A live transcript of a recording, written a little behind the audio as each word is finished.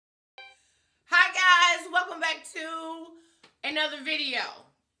back to another video.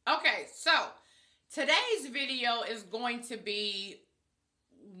 Okay, so today's video is going to be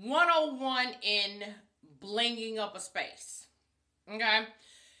 101 in blinging up a space. Okay,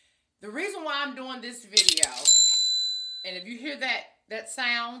 the reason why I'm doing this video, and if you hear that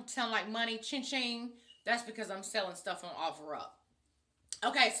sound like money, ching-ching, that's because I'm selling stuff on OfferUp.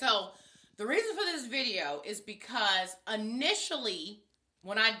 Okay, so the reason for this video is because initially,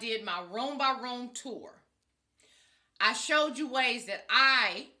 when I did my room-by-room tour, I showed you ways that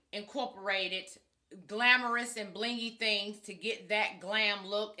I incorporated glamorous and blingy things to get that glam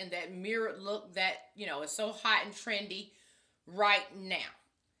look and that mirrored look that, you know, is so hot and trendy right now.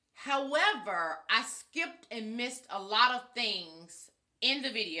 However, I skipped and missed a lot of things in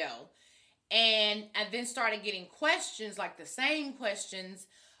the video, and I then started getting questions, like the same questions,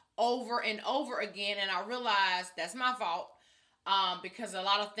 over and over again, and I realized that's my fault. Because a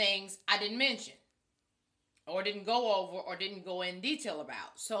lot of things I didn't mention or didn't go over or didn't go in detail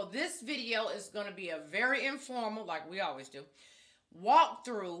about. So this video is going to be a very informal, like we always do,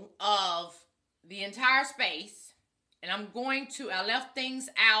 walkthrough of the entire space. And I left things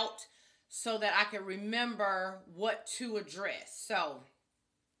out so that I can remember what to address. So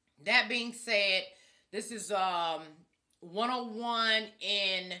that being said, this is 101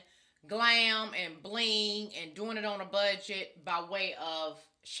 in glam and bling and doing it on a budget by way of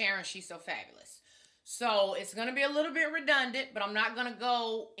Sharon She's So Fabulous. So it's going to be a little bit redundant, but I'm not going to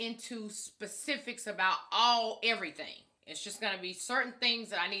go into specifics about everything. It's just going to be certain things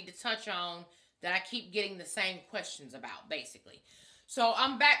that I need to touch on that I keep getting the same questions about, basically. So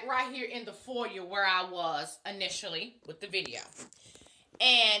I'm back right here in the foyer where I was initially with the video.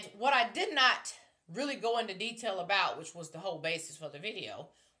 And what I did not really go into detail about, which was the whole basis for the video,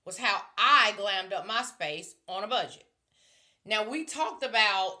 was how I glammed up my space on a budget. Now, we talked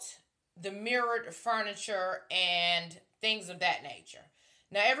about the mirrored furniture and things of that nature.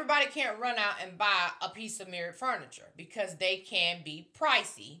 Now, everybody can't run out and buy a piece of mirrored furniture because they can be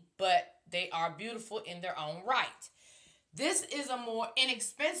pricey, but they are beautiful in their own right. This is a more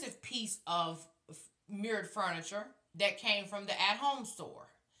inexpensive piece of mirrored furniture that came from the at-home store.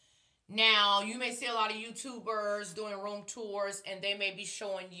 Now, you may see a lot of YouTubers doing room tours, and they may be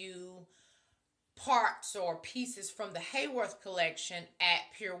showing you parts or pieces from the Hayworth collection at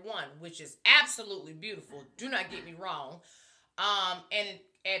Pier 1, which is absolutely beautiful. Do not get me wrong. And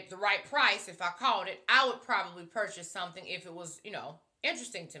at the right price, if I called it, I would probably purchase something if it was, you know,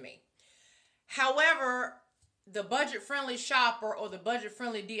 interesting to me. However, the budget-friendly shopper or the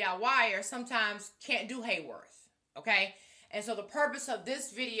budget-friendly DIYer sometimes can't do Hayworth, okay? And so the purpose of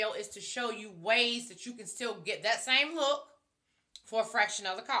this video is to show you ways that you can still get that same look for a fraction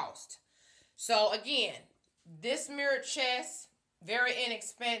of the cost. So again, this mirrored chest, very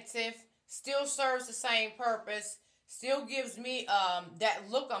inexpensive, still serves the same purpose, still gives me that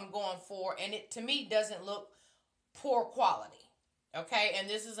look I'm going for, and it to me doesn't look poor quality. Okay, and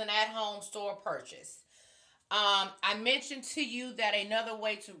this is an at-home store purchase. I mentioned to you that another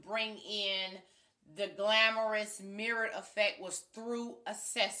way to bring in the glamorous mirrored effect was through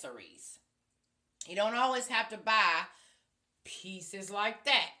accessories. You don't always have to buy pieces like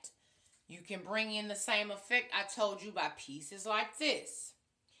that. You can bring in the same effect I told you by pieces like this,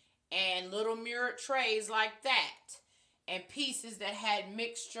 and little mirrored trays like that, and pieces that had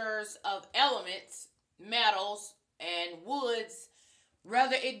mixtures of elements, metals, and woods,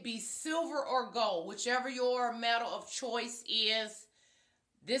 whether it be silver or gold, whichever your metal of choice is.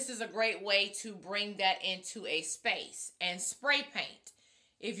 This is a great way to bring that into a space. And spray paint.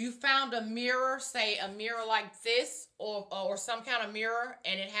 If you found a mirror, say a mirror like this, or some kind of mirror,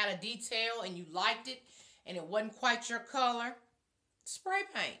 and it had a detail and you liked it, and it wasn't quite your color, spray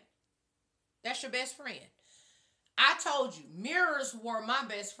paint. That's your best friend. I told you, mirrors were my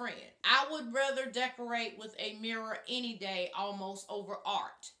best friend. I would rather decorate with a mirror any day almost over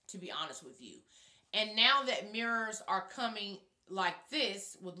art, to be honest with you. And now that mirrors are coming like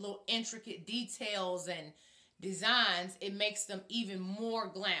this with little intricate details and designs, it makes them even more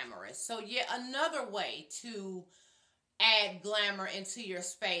glamorous. So yet another way to add glamour into your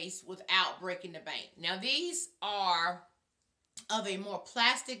space without breaking the bank. Now these are of a more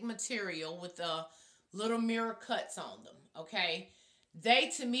plastic material with a little mirror cuts on them, okay? They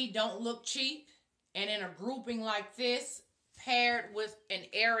to me don't look cheap, and in a grouping like this paired with an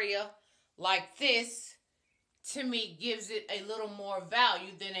area like this, to me, gives it a little more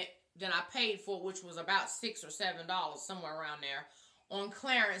value than I paid for, which was about $6 or $7, somewhere around there, on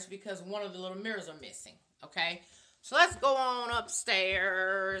clearance because one of the little mirrors are missing, okay? So let's go on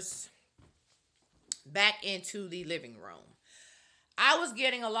upstairs, back into the living room. I was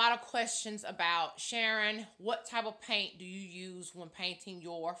getting a lot of questions about, Sharon, what type of paint do you use when painting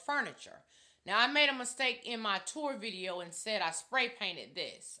your furniture? Now, I made a mistake in my tour video and said I spray painted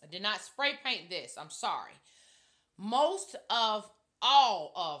this. I did not spray paint this. I'm sorry. Most of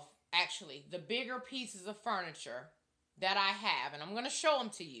all of, actually, the bigger pieces of furniture that I have, and I'm going to show them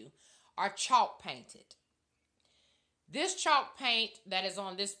to you, are chalk painted. This chalk paint that is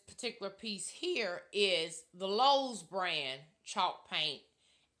on this particular piece here is the Lowe's brand chalk paint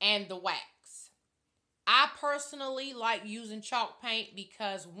and the wax. I personally like using chalk paint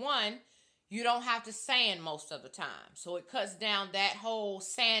because, one, you don't have to sand most of the time. So it cuts down that whole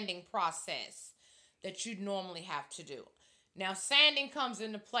sanding process that you'd normally have to do. Now, sanding comes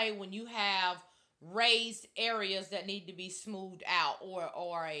into play when you have raised areas that need to be smoothed out,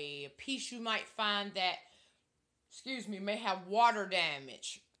 or a piece you might find that, may have water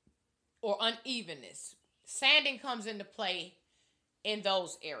damage or unevenness. Sanding comes into play in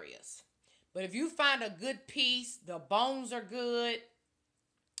those areas. But if you find a good piece, the bones are good,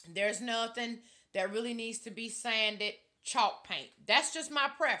 there's nothing that really needs to be sanded, chalk paint. That's just my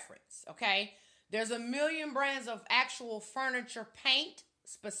preference, okay? There's a million brands of actual furniture paint,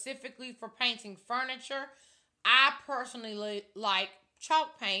 specifically for painting furniture. I personally like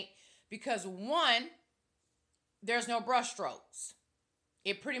chalk paint because, one, there's no brush strokes.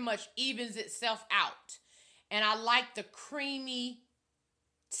 It pretty much evens itself out. And I like the creamy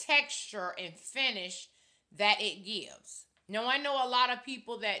texture and finish that it gives. Now, I know a lot of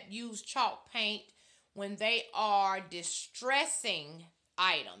people that use chalk paint when they are distressing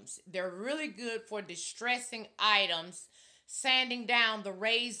items. They're really good for distressing items, sanding down the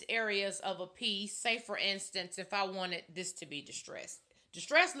raised areas of a piece. Say, for instance, if I wanted this to be distressed.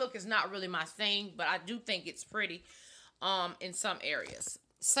 Distressed look is not really my thing, but I do think it's pretty in some areas.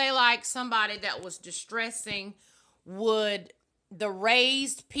 Say like somebody that was distressing would, the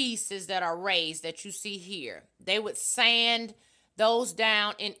raised pieces that are raised that you see here, they would sand those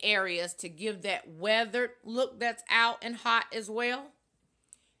down in areas to give that weathered look that's out and hot as well,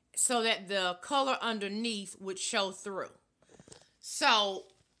 so that the color underneath would show through. So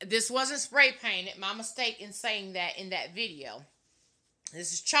this wasn't spray painted. My mistake in saying that in that video.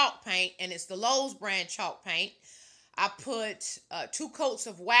 This is chalk paint, and it's the Lowe's brand chalk paint. I put 2 coats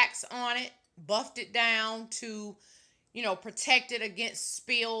of wax on it, buffed it down to, protect it against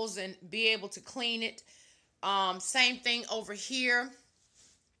spills and be able to clean it. Same thing over here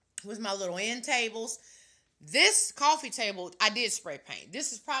with my little end tables. This coffee table, I did spray paint.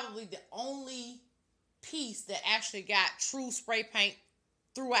 This is probably the only piece that actually got true spray paint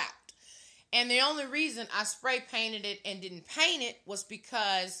throughout. And the only reason I spray painted it and didn't paint it was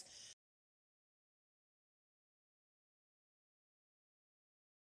because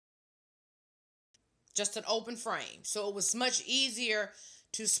just an open frame. So it was much easier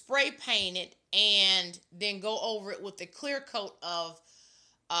to spray paint it and then go over it with a clear coat of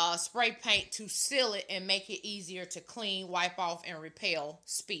spray paint to seal it and make it easier to clean, wipe off, and repel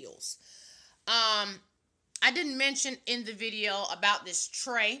spills. I didn't mention in the video about this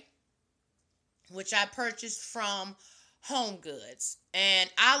tray, which I purchased from Home Goods. And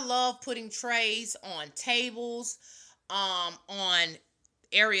I love putting trays on tables, on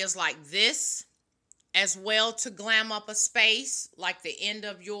areas like this, as well, to glam up a space, like the end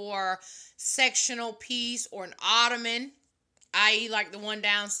of your sectional piece or an ottoman, i.e. like the one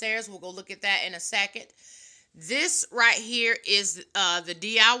downstairs. We'll go look at that in a second. This right here is the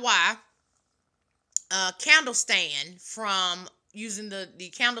DIY candle stand from using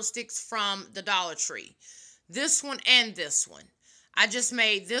the candlesticks from the Dollar Tree. This one and this one. I just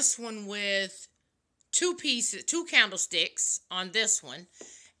made this one with 2 candlesticks on this one.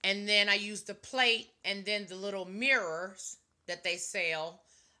 And then I used the plate and then the little mirrors that they sell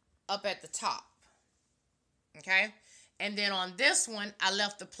up at the top. Okay? And then on this one, I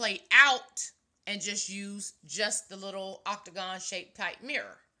left the plate out and just used just the little octagon shaped type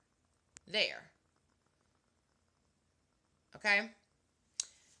mirror there. Okay?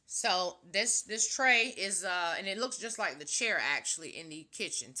 So this tray is, and it looks just like the chair actually in the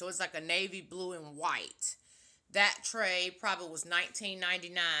kitchen. So it's like a navy blue and white. That tray probably was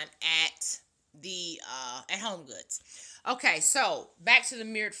 $19.99 at Home Goods. Okay, so back to the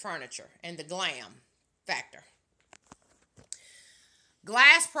mirrored furniture and the glam factor.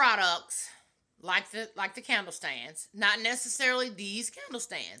 Glass products like the candle stands, not necessarily these candle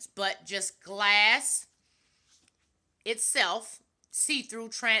stands, but just glass itself, see-through,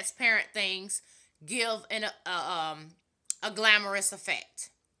 transparent things give a glamorous effect.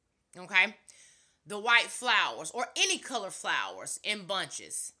 Okay? The white flowers or any color flowers in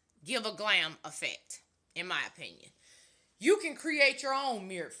bunches give a glam effect, in my opinion. You can create your own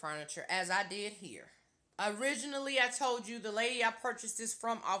mirrored furniture, as I did here. Originally, I told you the lady I purchased this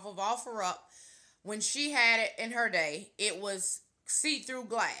from off of OfferUp, when she had it in her day, it was see-through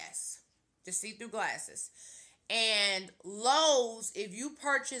glass, just see-through glasses. And Lowe's, if you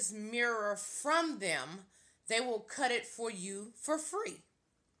purchase mirror from them, they will cut it for you for free.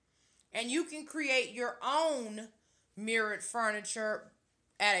 And you can create your own mirrored furniture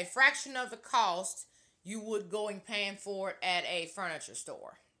at a fraction of the cost you would going paying for it at a furniture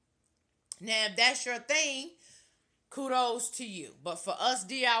store. Now, if that's your thing, kudos to you. But for us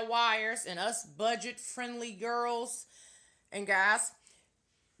DIYers and us budget-friendly girls and guys,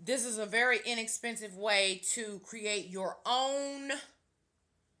 this is a very inexpensive way to create your own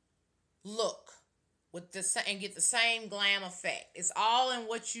look with the and get the same glam effect. It's all in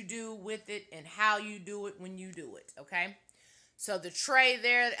what you do with it and how you do it when you do it, okay? So the tray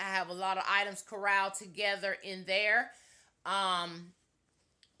there, I have a lot of items corralled together in there.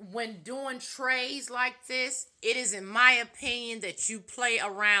 When doing trays like this, it is in my opinion that you play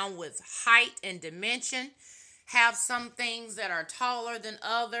around with height and dimension. Have some things that are taller than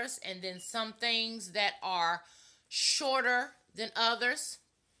others, and then some things that are shorter than others.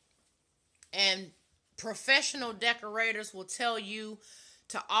 And professional decorators will tell you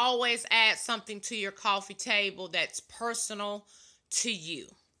to always add something to your coffee table that's personal to you.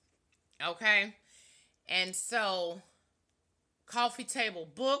 Okay? And so, coffee table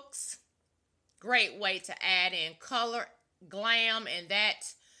books, great way to add in color, glam, and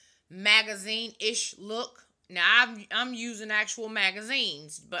that magazine-ish look. Now, I'm using actual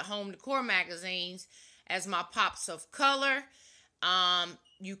magazines, but home decor magazines as my pops of color.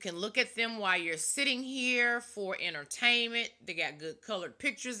 You can look at them while you're sitting here for entertainment. They got good colored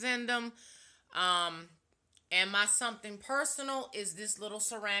pictures in them. And my something personal is this little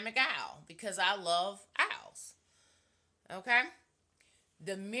ceramic owl because I love owls. Okay?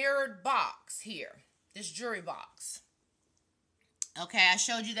 The mirrored box here, this jewelry box. Okay, I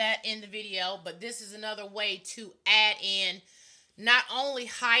showed you that in the video, but this is another way to add in not only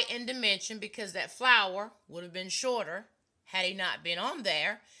height and dimension, because that flower would have been shorter had he not been on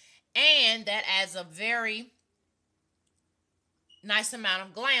there, and that adds a very nice amount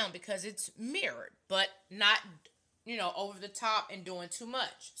of glam because it's mirrored, but not, over the top and doing too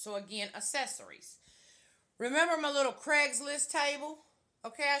much. So again, accessories. Remember my little Craigslist table?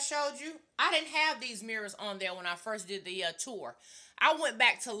 Okay, I showed you. I didn't have these mirrors on there when I first did the tour. I went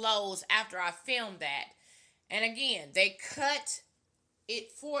back to Lowe's after I filmed that. And again, they cut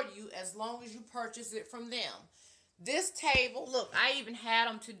it for you as long as you purchase it from them. This table, look, I even had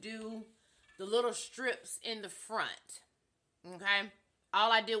them to do the little strips in the front. Okay?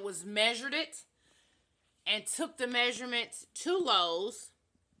 All I did was measured it and took the measurements to Lowe's,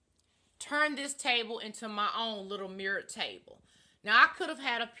 turned this table into my own little mirrored table. Now, I could have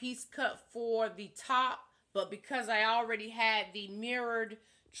had a piece cut for the top, but because I already had the mirrored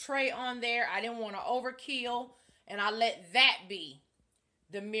tray on there, I didn't want to overkill, and I let that be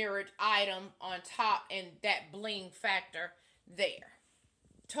the mirrored item on top and that bling factor there.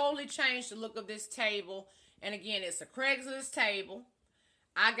 Totally changed the look of this table. And again, it's a Craigslist table.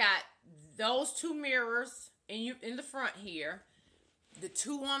 I got those two mirrors in the front here, the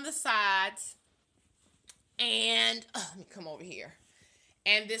two on the sides, and let me come over here.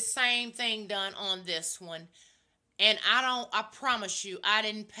 And this same thing done on this one. And I promise you, I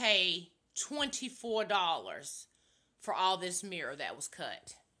didn't pay $24 for all this mirror that was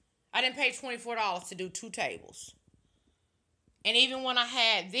cut. I didn't pay $24 to do two tables. And even when I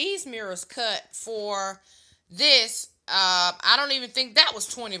had these mirrors cut for this, I don't even think that was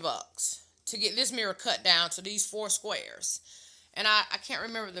 $20 to get this mirror cut down to these 4 squares. And I can't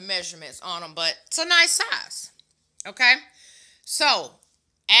remember the measurements on them, but it's a nice size. Okay? So,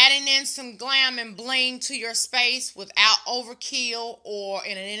 adding in some glam and bling to your space without overkill or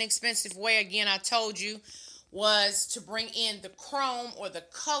in an inexpensive way, again, I told you, was to bring in the chrome or the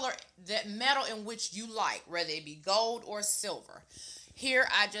color, that metal in which you like, whether it be gold or silver. Here,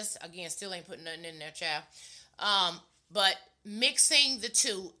 I just, again, still ain't putting nothing in there, child. But mixing the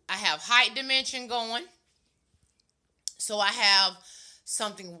two, I have height dimension going. So I have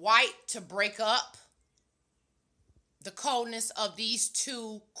something white to break up the coldness of these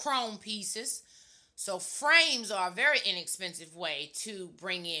two chrome pieces. So frames are a very inexpensive way to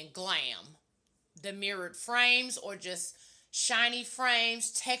bring in glam. The mirrored frames or just shiny frames,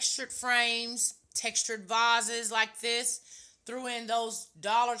 textured vases like this. Threw in those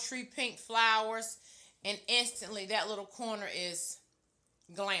Dollar Tree pink flowers, and instantly that little corner is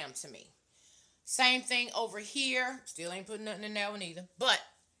glam to me. Same thing over here. Still ain't putting nothing in that one either. But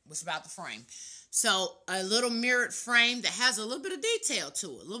What's about the frame? So a little mirrored frame that has a little bit of detail to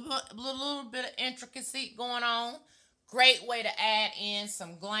it, a little bit of intricacy going on. Great way to add in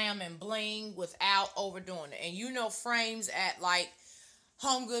some glam and bling without overdoing it. And you know, frames at like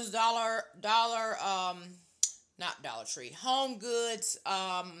Home Goods, not Dollar Tree, Home Goods,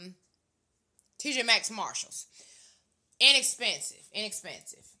 TJ Maxx, Marshalls. Inexpensive.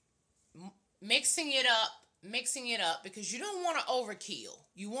 Mixing it up because you don't want to overkill.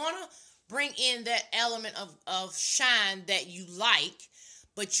 You want to bring in that element of shine that you like,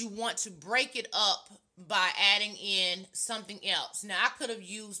 but you want to break it up by adding in something else. Now, I could have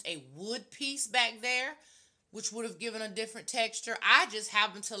used a wood piece back there, which would have given a different texture. I just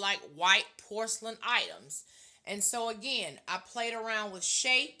happen to like white porcelain items. And so again, I played around with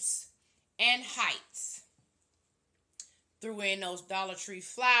shapes and heights. Threw in those Dollar Tree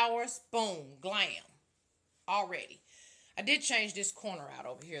flowers. Boom, glam. Already. I did change this corner out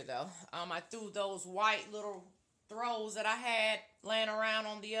over here though. I threw those white little throws that I had laying around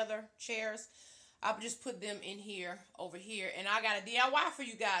on the other chairs. I just put them in here, over here. And I got a DIY for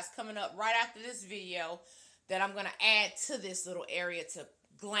you guys coming up right after this video that I'm going to add to this little area to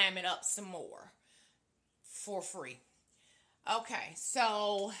glam it up some more for free. Okay,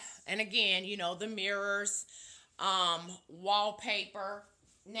 so, and again, you know, the mirrors, wallpaper.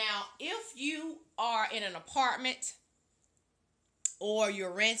 Now, if you are in an apartment or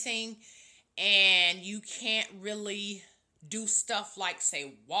you're renting and you can't really do stuff like,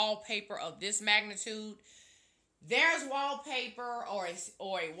 say, wallpaper of this magnitude, there's wallpaper or a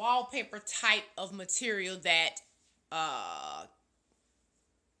wallpaper type of material that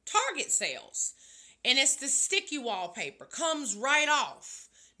Target sells. And it's the sticky wallpaper. Comes right off.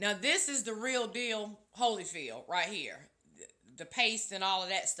 Now, this is the real deal Holyfield right here. The paste and all of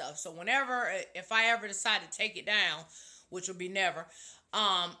that stuff. So whenever, if I ever decide to take it down, which will be never,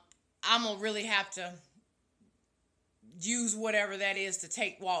 I'm going to really have to use whatever that is to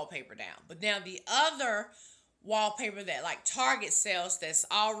take wallpaper down. But now the other wallpaper that like Target sells that's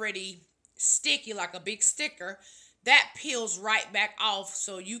already sticky, like a big sticker, that peels right back off.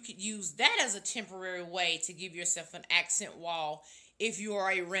 So you could use that as a temporary way to give yourself an accent wall if you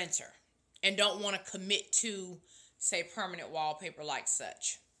are a renter and don't want to commit to, say, permanent wallpaper like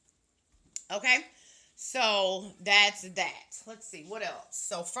such. Okay, so that's that. Let's see, what else?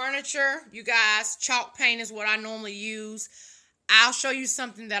 So furniture, you guys, chalk paint is what I normally use. I'll show you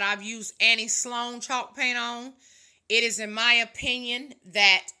something that I've used Annie Sloan chalk paint on. It is, in my opinion,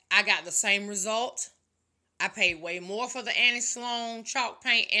 that I got the same result. I paid way more for the Annie Sloan chalk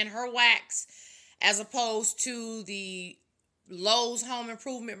paint and her wax as opposed to the Lowe's Home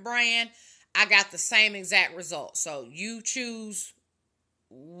Improvement brand. I got the same exact result. So you choose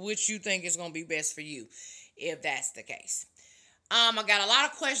which you think is going to be best for you if that's the case. I got a lot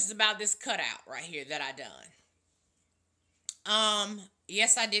of questions about this cutout right here that I done.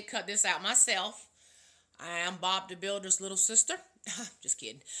 Yes, I did cut this out myself. I am Bob the Builder's little sister. Just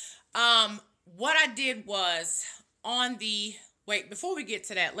kidding. What I did was on the, wait, before we get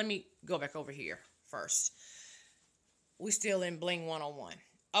to that, let me go back over here first. We still in Bling 101.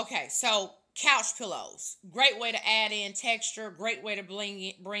 Okay, so couch pillows. Great way to add in texture. Great way to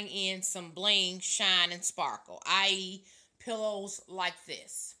bring in some bling, shine, and sparkle. I.e. pillows like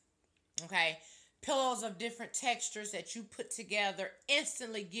this. Okay, pillows of different textures that you put together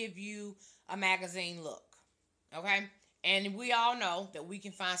instantly give you a magazine look. Okay, and we all know that we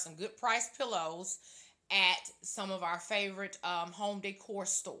can find some good price pillows at some of our favorite home decor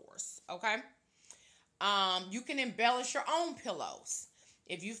stores. Okay, you can embellish your own pillows.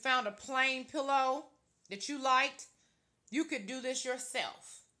 If you found a plain pillow that you liked, you could do this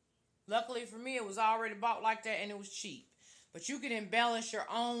yourself. Luckily for me, it was already bought like that and it was cheap. But you can embellish your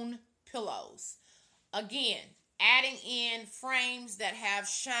own pillows. Again, adding in frames that have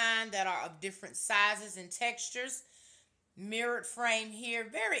shine that are of different sizes and textures. Mirrored frame here,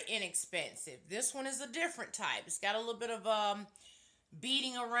 very inexpensive. This one is a different type. It's got a little bit of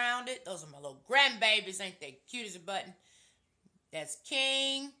beading around it. Those are my little grandbabies, ain't they? Cute as a button. That's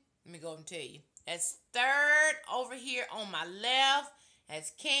King. Let me go and tell you. That's Third over here on my left.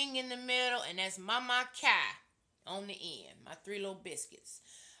 That's King in the middle. And that's Mama Kai on the end. My three little biscuits.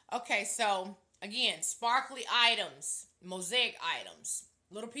 Okay, so again, sparkly items, mosaic items,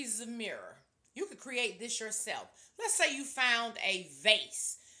 little pieces of mirror. You could create this yourself. Let's say you found a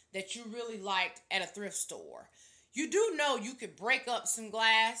vase that you really liked at a thrift store. You do know you could break up some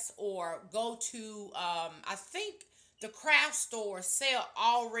glass or go to, I think the craft stores sell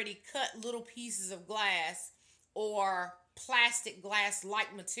already cut little pieces of glass or plastic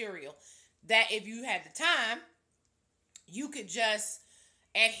glass-like material that if you had the time, you could just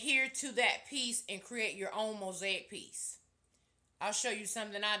adhere to that piece and create your own mosaic piece. I'll show you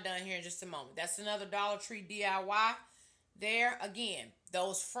something I've done here in just a moment. That's another Dollar Tree DIY. There, again,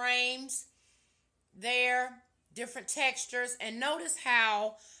 those frames there, different textures, and notice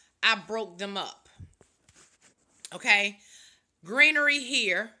how I broke them up. Okay, greenery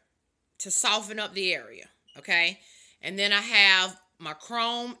here to soften up the area. Okay, and then I have my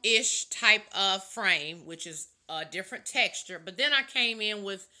chrome-ish type of frame, which is a different texture, but then I came in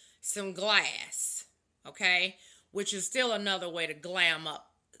with some glass. Okay, which is still another way to glam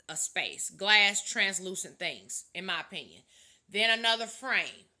up a space. Glass, translucent things, in my opinion. Then another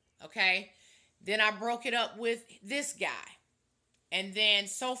frame, okay? Then I broke it up with this guy. And then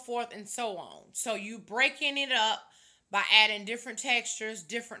so forth and so on. So you breaking it up by adding different textures,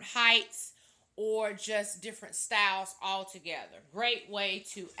 different heights, or just different styles all together. Great way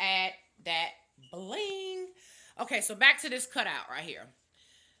to add that bling. Okay, so back to this cutout right here.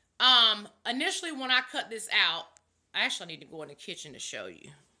 Initially when I cut this out, I actually need to go in the kitchen to show you,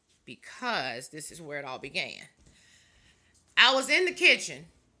 because this is where it all began. I was in the kitchen,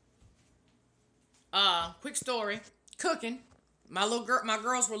 quick story, cooking. My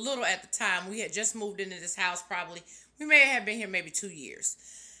girls were little at the time. We had just moved into this house probably. We may have been here maybe 2 years.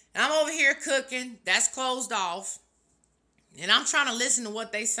 And I'm over here cooking. That's closed off. And I'm trying to listen to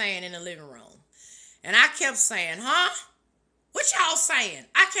what they saying in the living room. And I kept saying, huh? What y'all saying?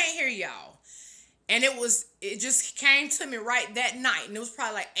 I can't hear y'all. And it just came to me right that night. And it was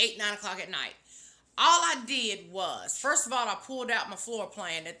probably like 8, 9 o'clock at night. All I did was, first of all, I pulled out my floor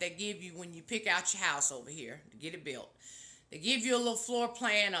plan that they give you when you pick out your house over here to get it built. They give you a little floor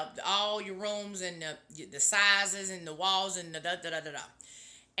plan of all your rooms and the sizes and the walls and the da-da-da-da-da.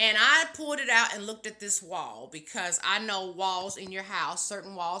 And I pulled it out and looked at this wall, because I know walls in your house,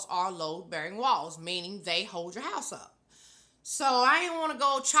 certain walls are load-bearing walls, meaning they hold your house up. So I didn't want to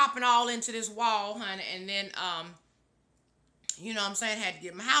go chopping all into this wall, honey, and then, you know what I'm saying, had to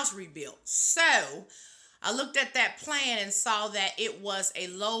get my house rebuilt. So I looked at that plan and saw that it was a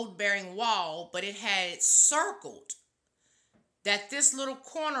load-bearing wall, but it had it circled that this little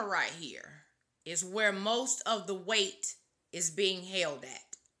corner right here is where most of the weight is being held at.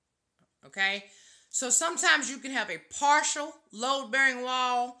 Okay? So sometimes you can have a partial load-bearing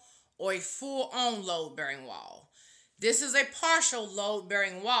wall or a full-on load-bearing wall. This is a partial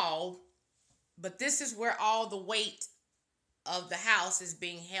load-bearing wall, but this is where all the weight of the house is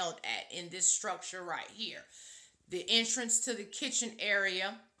being held at, in this structure right here. The entrance to the kitchen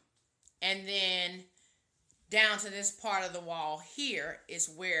area, and then down to this part of the wall here is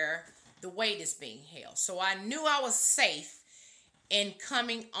where the weight is being held. So I knew I was safe in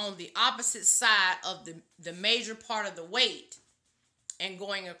coming on the opposite side of the major part of the weight and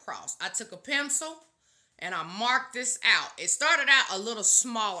going across. I took a pencil and I marked this out. It started out a little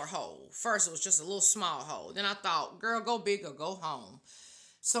smaller hole. First, it was just a little small hole. Then I thought, girl, go big or go home.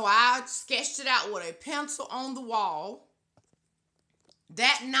 So I sketched it out with a pencil on the wall.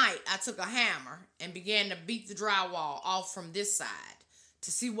 That night, I took a hammer and began to beat the drywall off from this side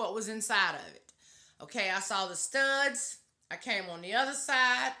to see what was inside of it. Okay, I saw the studs. I came on the other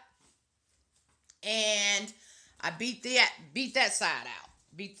side and I beat that side out.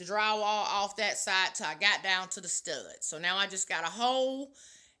 Beat the drywall off that side till I got down to the studs. So now I just got a hole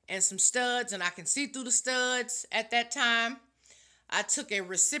and some studs, and I can see through the studs at that time. I took a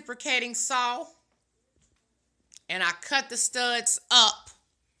reciprocating saw and I cut the studs up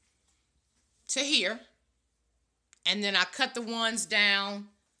to here. And then I cut the ones down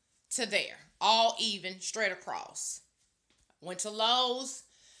to there. All even, straight across. Went to Lowe's,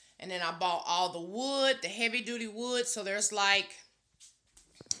 and then I bought all the wood, the heavy duty wood. So there's like,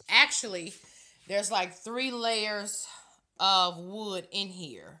 actually, there's like 3 layers of wood in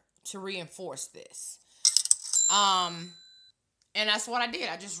here to reinforce this. And that's what I did.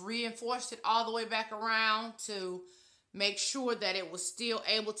 I just reinforced it all the way back around to make sure that it was still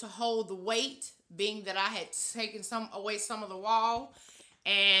able to hold the weight, being that I had taken away some of the wall.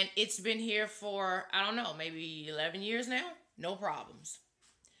 And it's been here for, I don't know, maybe 11 years now. No problems.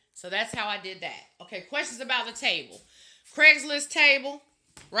 So that's how I did that. Okay, questions about the table. Craigslist table,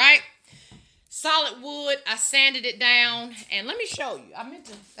 right? Solid wood. I sanded it down. And let me show you.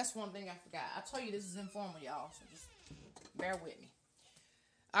 That's one thing I forgot. I told you this is informal, y'all. So just bear with me.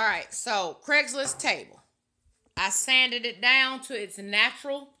 All right, so Craigslist table. I sanded it down to its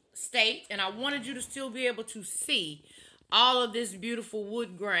natural state, and I wanted you to still be able to see all of this beautiful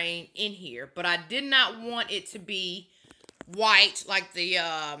wood grain in here, but I did not want it to be white like the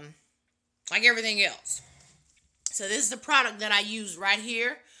like everything else. So this is the product that I use right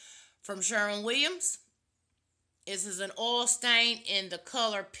here from Sherwin-Williams. This is an oil stain in the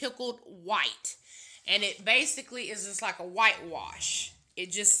color pickled white. And it basically is just like a whitewash.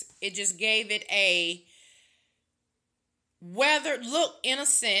 It just gave it a weathered look in a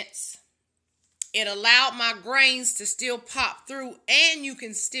sense. It allowed my grains to still pop through, and you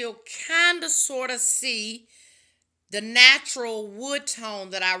can still kind of sort of see the natural wood tone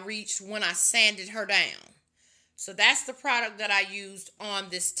that I reached when I sanded her down. So that's the product that I used on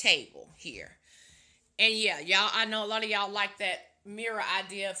this table here. And yeah, y'all, I know a lot of y'all like that mirror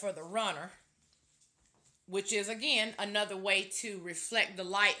idea for the runner, which is, again, another way to reflect the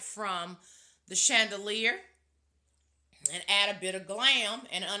light from the chandelier and add a bit of glam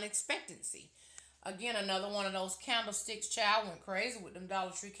and unexpectancy. Again, another one of those candlesticks. Child went crazy with them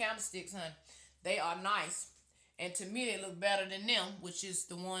Dollar Tree candlesticks, honey. They are nice. And to me, they look better than them, which is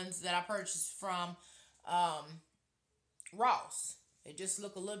the ones that I purchased from Ross. They just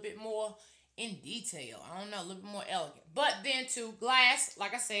look a little bit more in detail. I don't know, a little bit more elegant. But then, too, glass,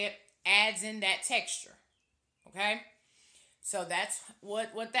 like I said, adds in that texture. Okay? So that's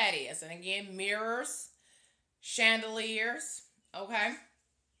what that is. And again, mirrors, chandeliers. Okay?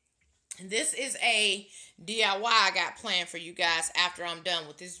 And this is a DIY I got planned for you guys after I'm done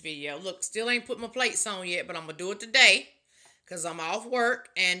with this video. Look, still ain't put my plates on yet, but I'm going to do it today because I'm off work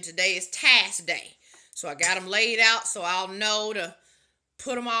and today is task day. So I got them laid out so I'll know to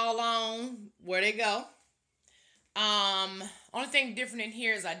put them all on where they go. Only thing different in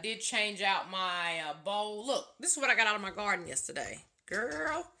here is I did change out my bowl. Look, this is what I got out of my garden yesterday.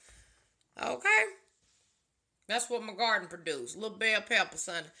 Girl. Okay. That's what my garden produced. A little bell pepper,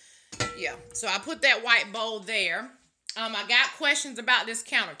 son. Yeah, so I put that white bowl there. I got questions about this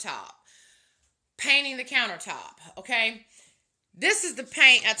countertop. Painting the countertop, okay? This is the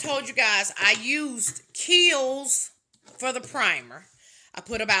paint. I told you guys I used Kiehl's for the primer. I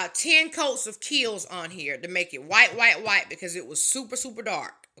put about 10 coats of Kiehl's on here to make it white, white, white because it was super, super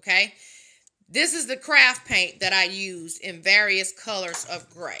dark, okay? This is the craft paint that I used in various colors of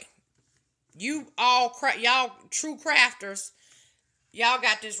gray. Y'all true crafters, y'all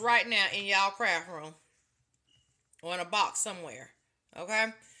got this right now in y'all craft room or in a box somewhere,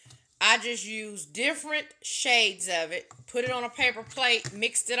 okay? I just used different shades of it, put it on a paper plate,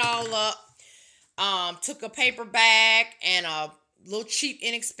 mixed it all up, took a paper bag and a little cheap,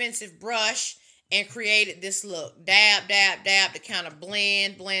 inexpensive brush and created this look. Dab, dab, dab to kind of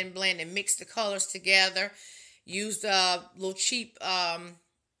blend, blend, blend and mix the colors together. Used a little cheap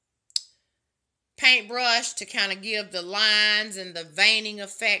paintbrush to kind of give the lines and the veining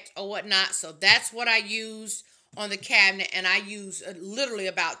effect or whatnot. So that's what I used on the cabinet, and I used literally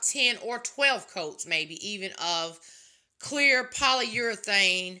about 10 or 12 coats maybe even of clear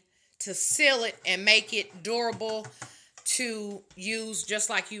polyurethane to seal it and make it durable to use just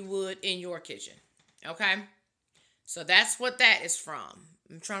like you would in your kitchen. Okay, so that's what that is from.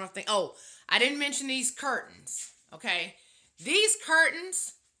 I'm trying to think. Oh, I didn't mention these curtains. Okay, these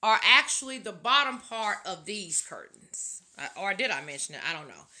curtains are actually the bottom part of these curtains. Or did I mention it? I don't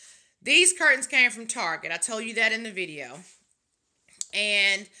know. These curtains came from Target. I told you that in the video.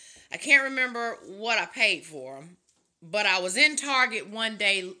 And I can't remember what I paid for them. But I was in Target one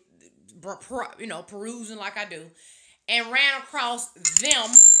day, perusing like I do. And ran across them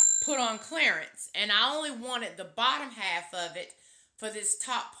put on clearance. And I only wanted the bottom half of it for this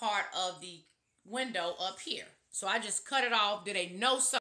top part of the window up here. So I just cut it off, did a no sew.